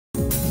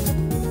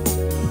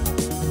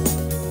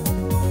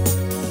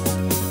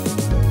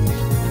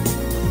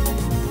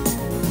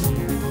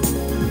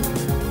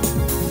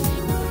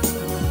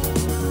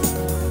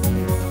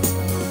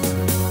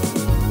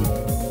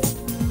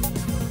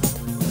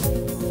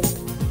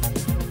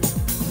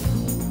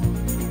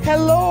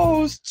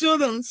Hello,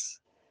 students.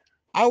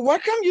 I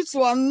welcome you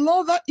to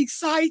another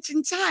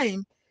exciting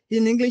time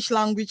in English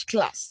language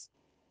class.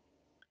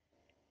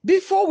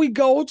 Before we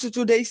go to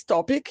today's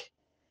topic,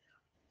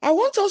 I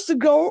want us to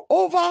go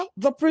over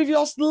the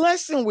previous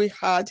lesson we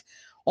had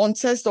on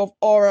test of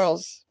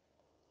orals.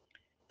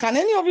 Can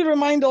any of you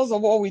remind us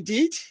of what we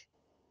did?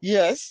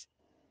 Yes,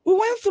 we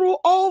went through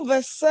all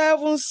the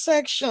 7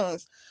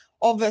 sections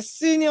of the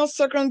Senior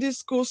Secondary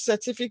School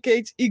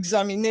Certificate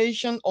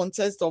Examination on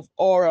test of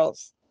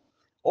orals.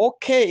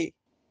 Okay,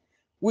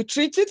 we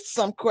treated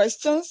some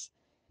questions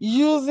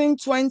using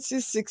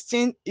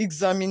 2016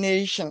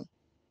 examination.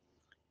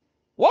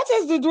 What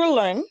else did we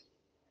learn?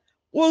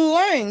 We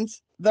learned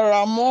there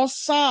are more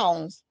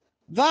sounds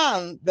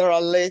than there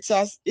are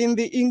letters in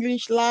the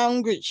English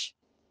language.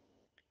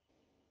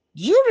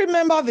 Do you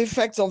remember the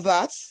effect of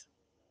that?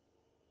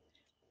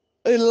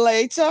 A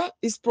letter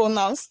is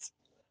pronounced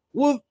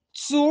with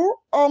 2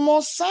 or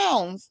more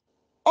sounds,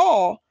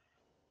 or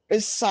a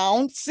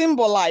sound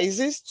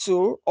symbolizes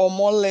 2 or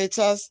more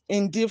letters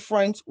in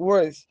different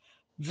words.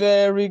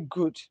 Very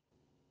good.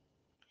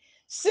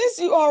 Since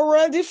you are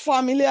already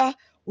familiar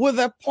with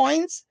the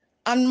points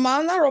and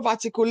manner of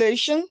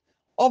articulation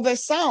of the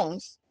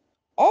sounds,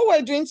 all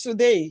we're doing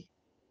today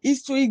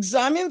is to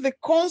examine the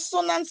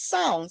consonant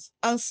sounds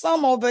and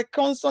some of the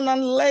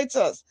consonant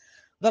letters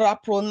that are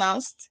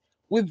pronounced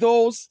with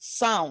those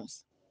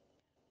sounds.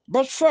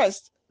 But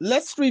first,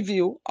 let's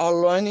review our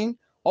learning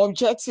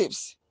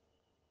objectives.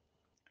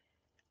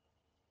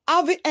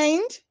 At the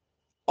end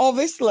of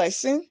this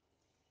lesson,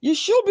 you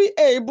should be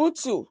able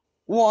to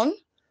 1.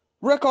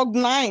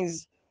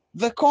 Recognize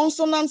the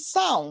consonant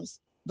sounds,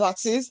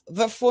 that is,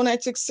 the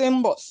phonetic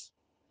symbols.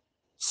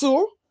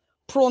 2.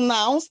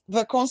 Pronounce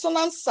the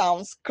consonant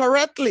sounds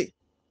correctly.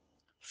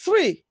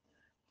 3.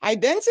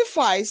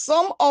 Identify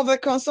some of the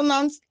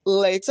consonant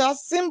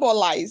letters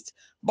symbolized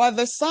by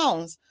the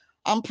sounds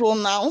and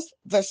pronounce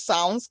the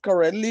sounds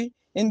correctly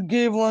in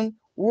given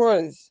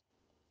words.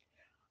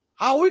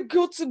 Are we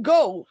good to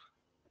go?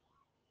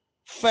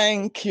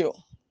 Thank you.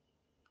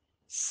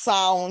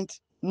 Sound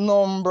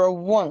number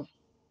 1.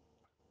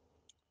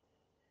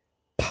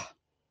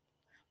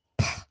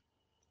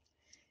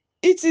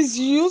 It is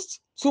used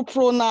to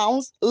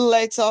pronounce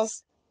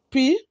letters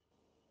P,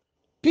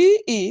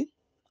 PE,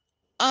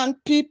 and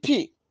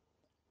PP.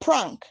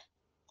 Prank,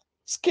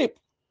 skip,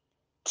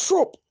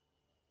 troop,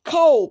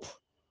 cope,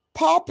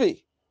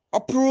 puppy,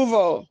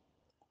 approval.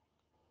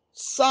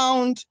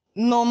 Sound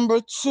number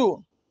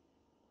 2.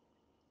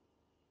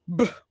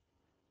 B,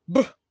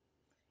 B.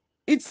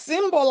 It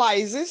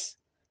symbolizes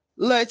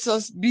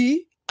letters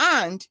B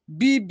and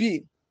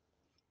BB.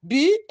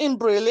 B in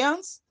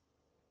brilliance,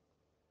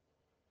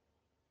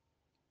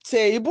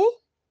 table,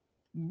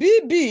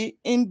 BB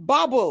in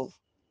bubble,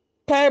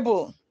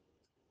 pebble.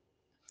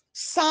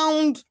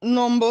 Sound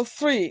number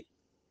 3.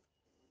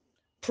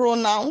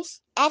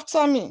 Pronounce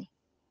after me.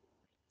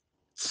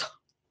 T,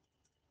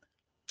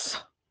 t.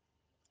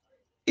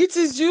 It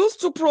is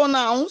used to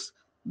pronounce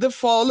the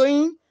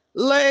following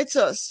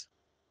letters.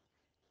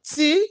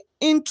 T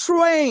in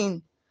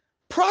train,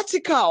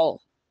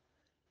 practical.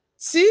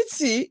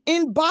 TT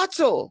in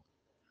battle,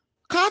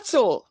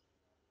 cattle.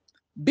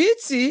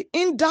 BT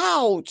in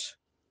doubt,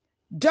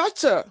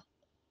 debtor.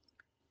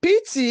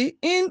 PT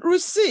in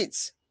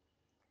receipt.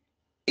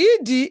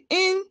 ED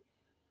in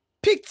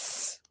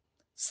picked,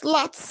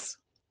 slats,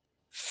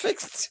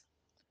 fixed,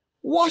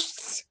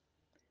 washed,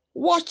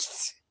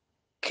 watched,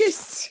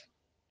 kissed.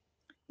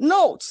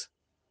 Note,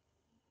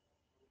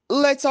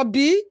 letter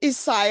B is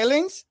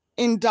silent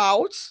in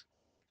doubt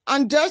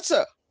and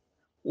debtor,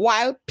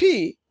 while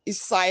P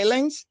is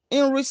silent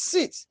in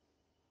receipt.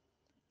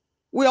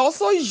 We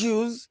also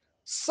use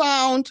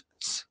sound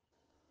T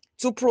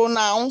to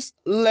pronounce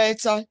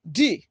letter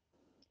D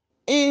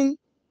in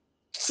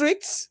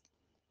tricks,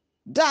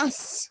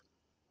 dance,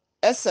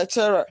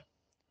 etc.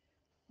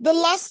 The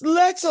last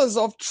letters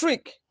of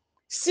trick,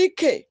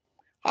 CK,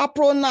 are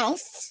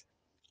pronounced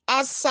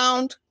as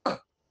sound K,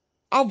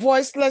 a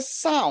voiceless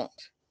sound,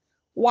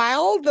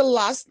 while the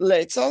last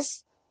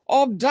letters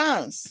of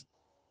dance,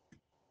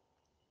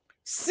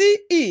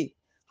 CE,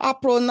 are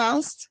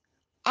pronounced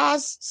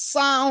as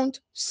sound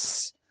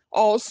S,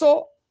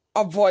 also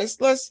a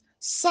voiceless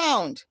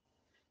sound.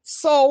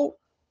 So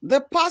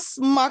the pass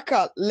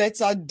marker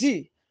letter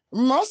D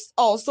must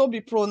also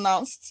be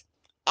pronounced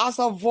as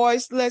a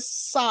voiceless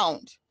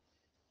sound.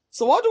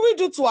 So what do we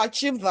do to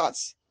achieve that?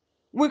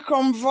 We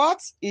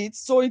convert it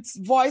to its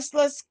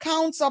voiceless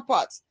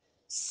counterpart,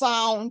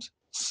 sound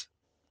T.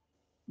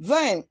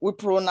 Then we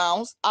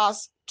pronounce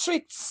as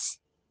tricks,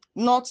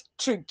 not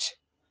tricked.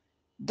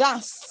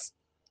 Danced,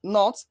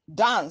 not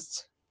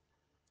danced.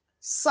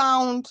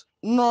 Sound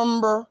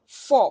number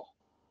 4.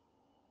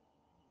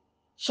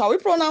 Shall we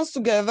pronounce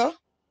together?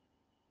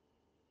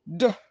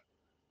 D,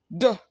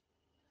 D.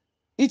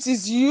 It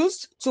is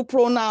used to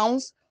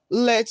pronounce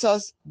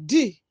letters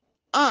D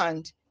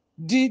and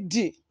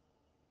DD.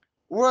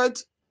 Word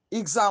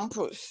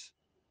examples: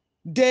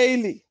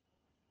 daily,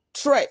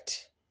 tread,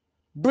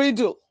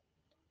 bridle,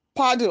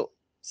 paddle,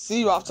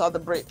 See you after the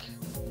break.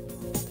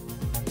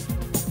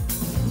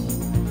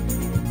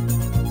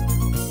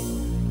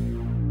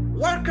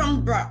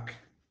 Welcome back.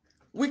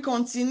 We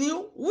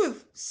continue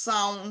with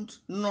sound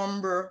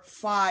number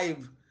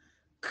 5.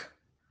 K,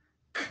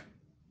 k.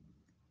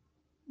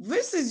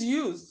 This is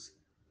used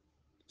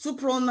to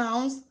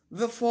pronounce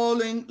the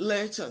following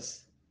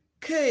letters.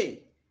 K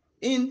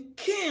in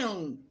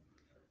kiln,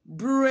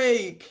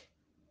 break.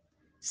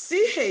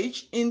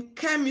 CH in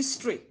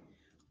chemistry,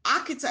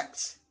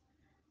 architect.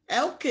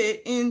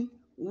 LK in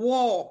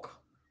walk,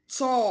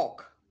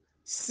 talk.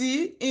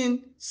 C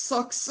in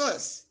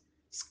success,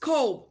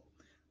 scope.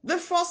 The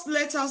first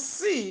letter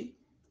C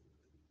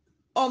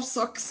of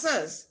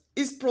success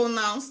is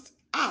pronounced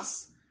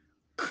as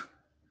K.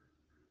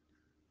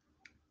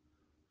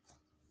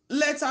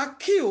 Letter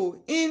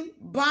Q in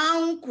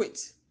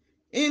banquet,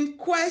 in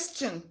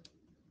question.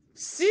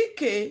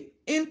 CK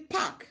in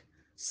pack,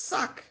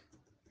 sack.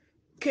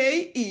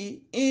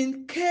 KE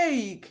in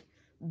cake,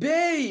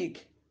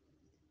 bake.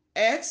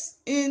 X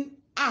in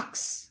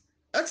axe,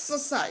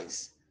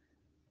 exercise.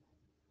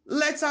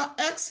 Letter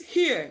X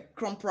here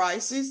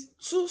comprises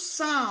 2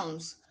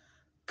 sounds,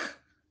 K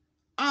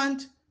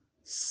and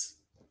S.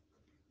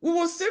 We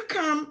will still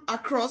come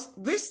across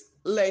this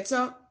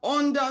letter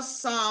under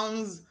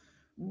sounds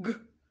G,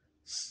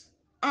 S,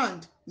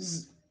 and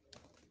Z.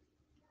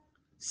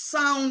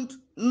 Sound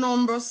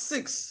number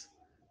 6,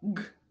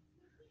 G.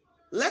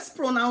 Let's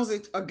pronounce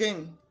it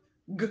again.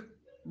 G,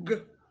 G.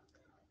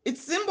 It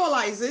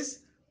symbolizes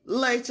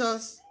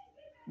letters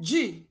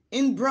G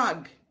in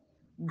brag,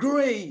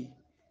 gray.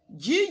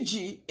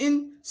 GG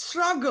in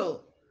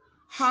struggle,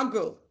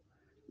 haggle.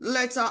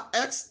 Letter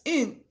X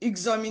in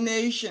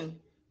examination,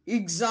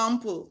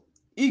 example,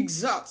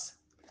 exact.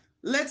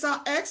 Letter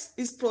X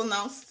is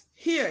pronounced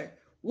here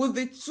with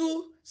the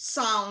 2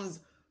 sounds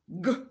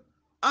G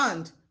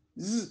and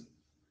Z.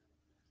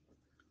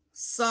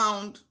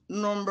 Sound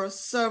number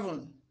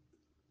 7.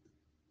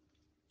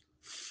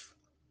 F,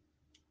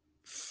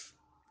 f.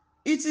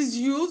 It is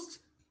used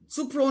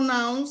to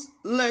pronounce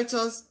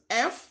letters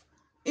F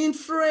in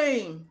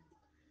frame,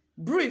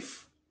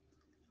 brief.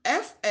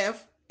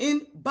 FF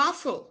in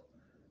baffle,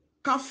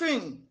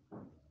 caffeine.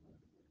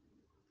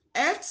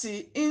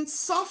 FT in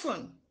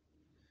soften.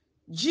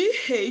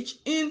 GH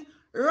in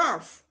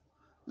rough,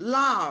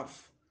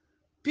 laugh.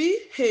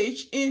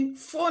 PH in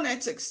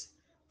phonetics,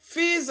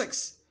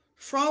 physics,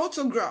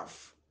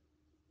 photograph.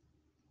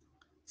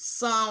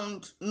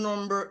 Sound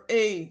number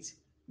 8,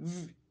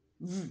 V,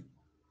 V.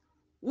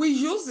 We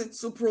use it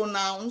to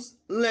pronounce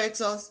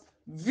letters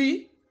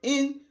V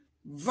in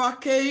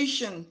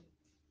vacation,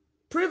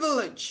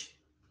 privilege.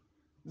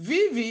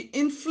 VV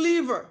in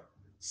flavor,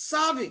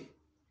 savvy.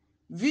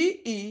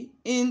 VE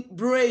in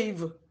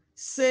brave,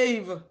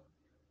 save.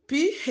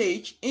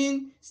 PH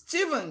in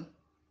Stephen.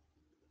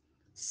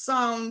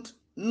 Sound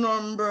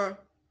number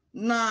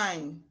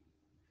 9.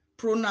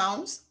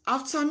 Pronounce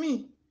after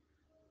me.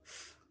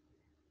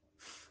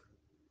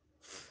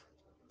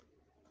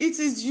 It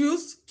is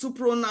used to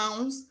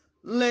pronounce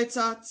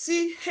letter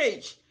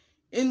TH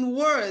in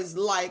words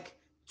like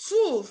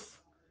tooth,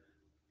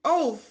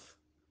 oath,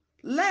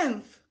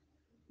 length,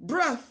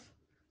 breath,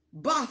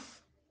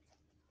 bath.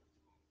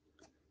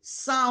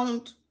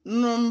 Sound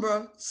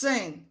number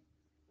 10.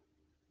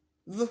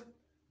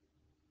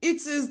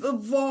 It is the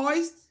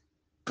voiced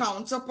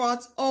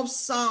counterpart of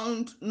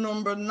sound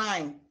number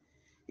 9.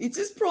 It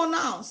is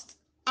pronounced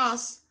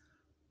as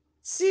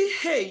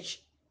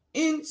CH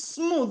in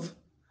smooth,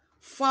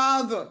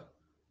 father,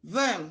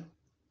 them,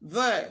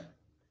 there.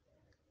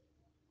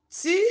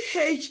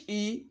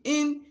 THE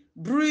in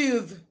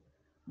breathe,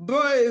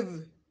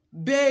 bathe,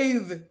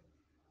 bathe,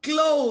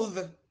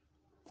 clothe.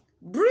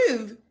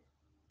 Breathe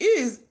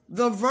is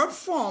the verb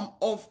form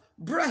of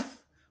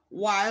breath,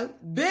 while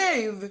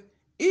bathe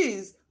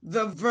is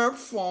the verb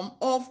form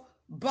of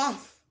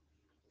bath.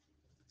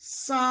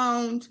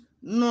 Sound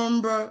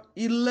number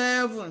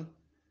 11.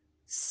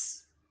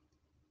 S,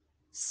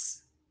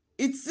 S.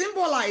 It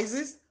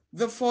symbolizes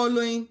the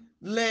following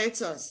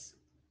letters.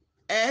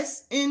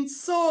 S in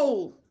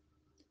soul,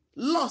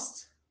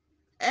 lost.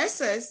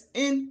 SS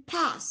in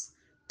pass,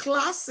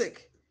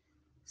 classic.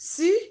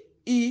 CE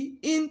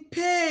in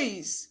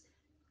pace,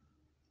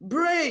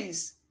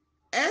 brace.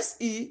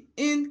 SE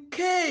in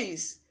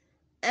case.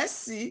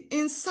 SC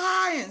in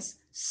science,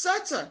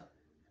 sutter.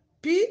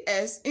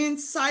 PS in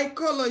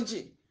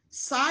psychology,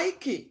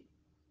 psyche.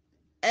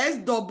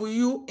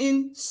 SW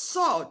in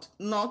sword,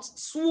 not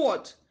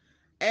sword.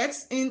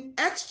 X in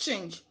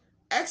exchange,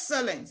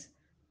 excellent.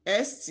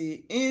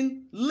 ST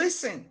in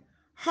listen,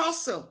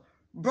 hustle,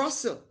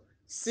 bustle.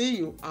 See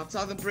you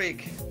after the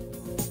break.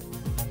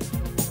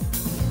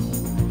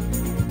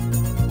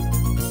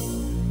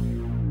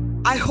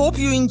 I hope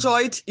you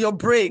enjoyed your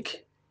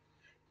break.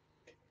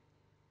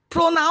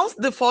 Pronounce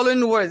the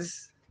following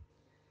words.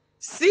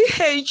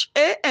 CHAMPAGNE,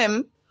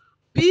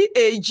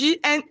 MEASURE,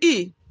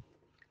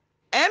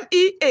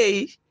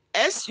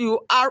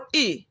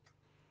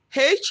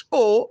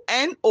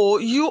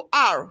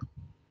 HONOUR.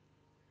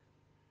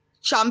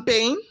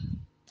 Champagne,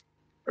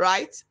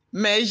 right?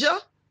 Measure,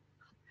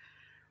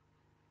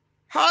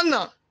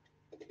 honor.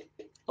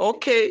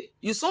 Okay,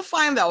 you soon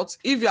find out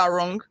if you are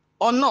wrong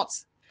or not.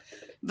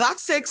 That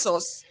takes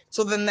us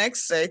to the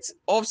next set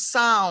of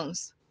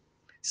sounds.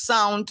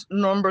 Sound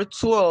number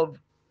 12.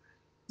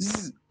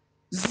 Z,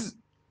 z.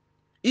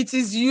 It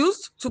is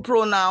used to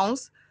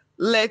pronounce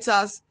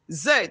letters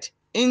Z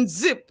in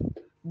zip,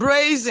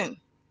 brazen,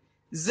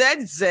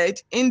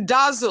 ZZ in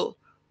dazzle,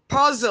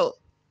 puzzle,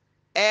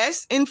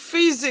 S in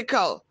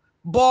physical,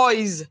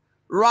 boys,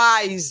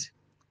 rise,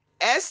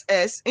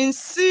 SS in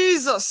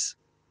scissors,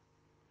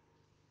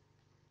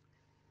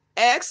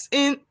 X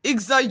in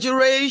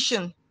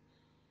exaggeration,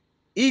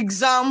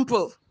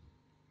 example.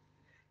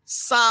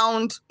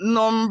 Sound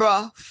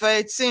number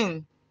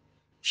 13.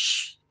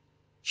 Sh,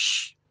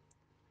 sh.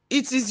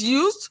 It is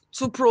used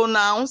to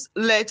pronounce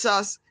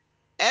letters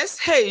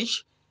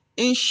SH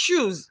in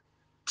shoes,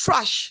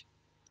 trash,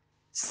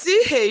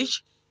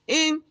 CH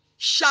in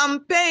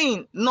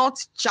champagne,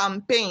 not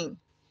champagne,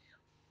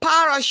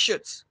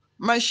 parachute,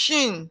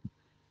 machine,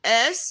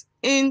 S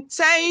in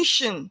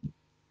tension,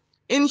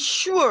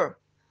 insure,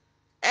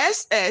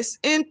 SS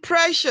in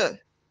pressure,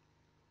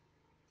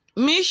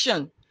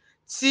 mission,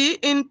 T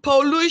in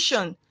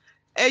pollution,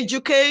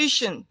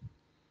 education,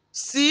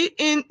 C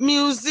in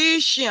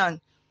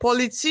musician,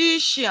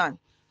 politician,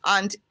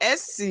 and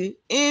SC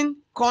in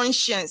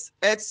conscience,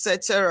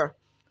 etc.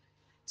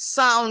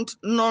 Sound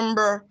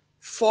number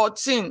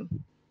 14.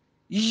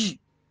 Y,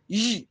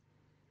 y.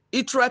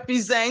 It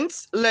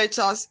represents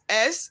letters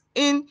S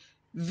in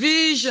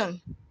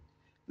vision,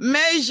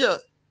 measure,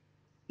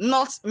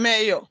 not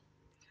mayor,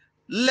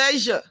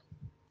 leisure.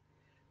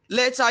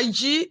 Letter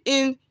G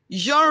in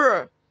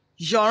genre,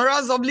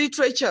 genres of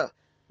literature,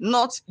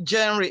 not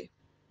genre.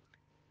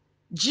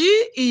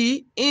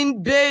 GE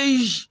in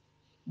beige,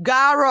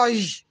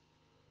 garage,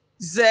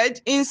 Z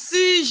in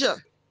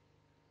seizure.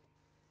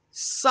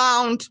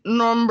 Sound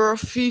number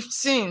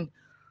 15.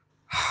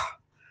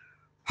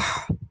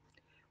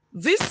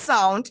 This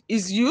sound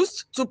is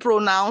used to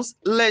pronounce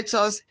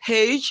letters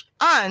H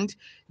and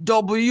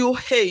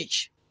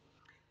WH.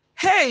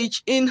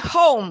 H in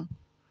home,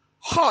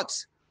 hot,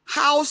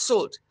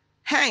 household,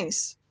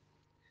 hence.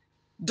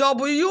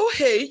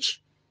 WH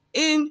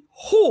in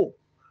who,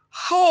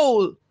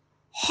 whole,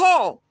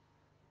 whole.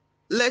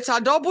 Letter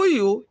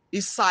W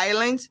is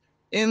silent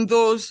in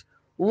those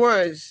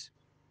words.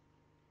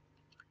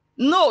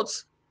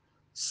 Note,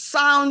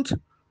 sound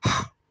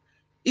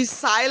is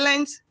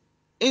silent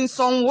in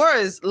some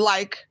words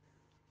like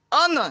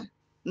honor,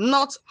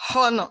 not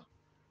honor,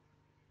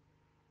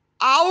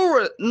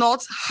 hour,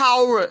 not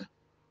hour,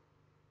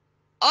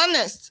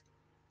 honest,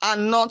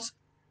 and not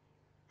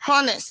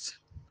honest.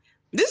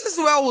 This is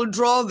where we'll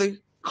draw the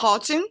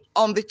curtain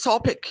on the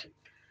topic.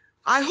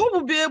 I hope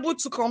we'll be able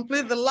to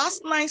complete the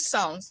last 9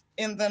 sounds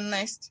in the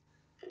next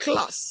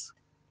class.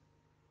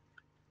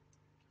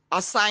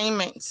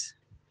 Assignment.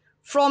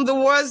 From the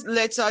words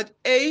lettered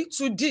A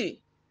to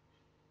D,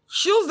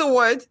 choose the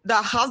word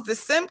that has the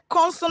same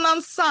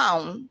consonant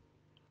sound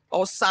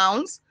or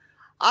sounds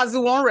as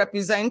the one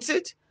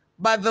represented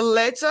by the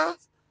letter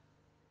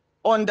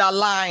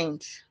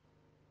underlined.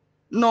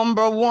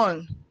 Number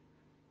 1,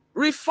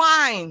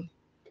 refine,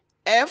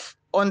 F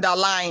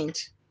underlined.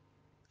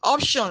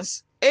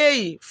 Options: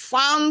 A,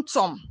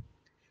 phantom,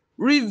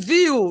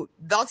 review,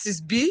 that is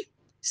B,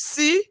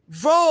 C,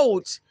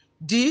 vote,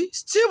 D,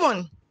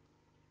 Stephen.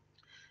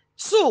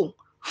 2,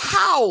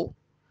 how,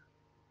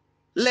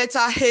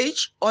 letter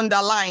H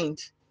underlined.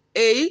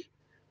 A,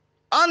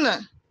 honor,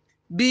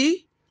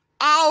 B,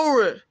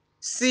 hour,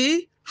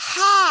 C,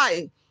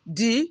 high,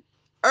 D,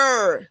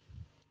 3,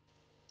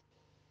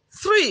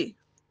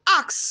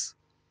 ask,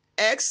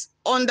 X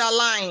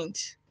underlined.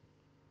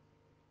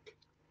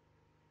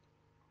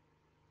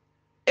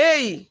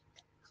 A,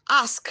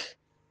 ask,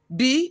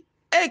 B,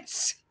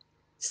 act,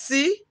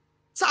 C,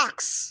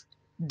 tax,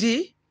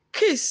 D,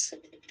 kiss.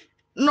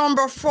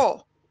 Number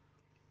 4,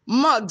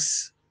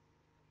 mugs,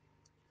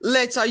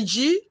 letter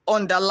G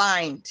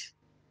underlined.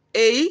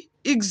 A,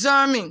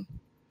 examine,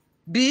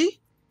 B,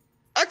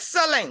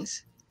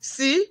 excellent,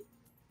 C,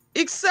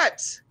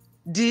 accept,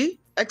 D,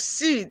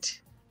 exceed.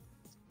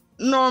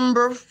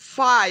 Number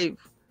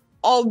 5,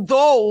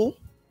 although,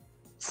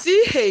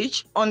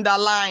 CH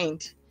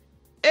underlined.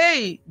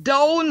 A,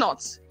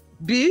 donut,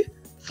 B,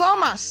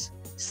 Thomas,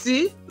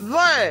 C,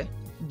 there,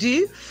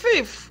 D,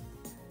 fifth.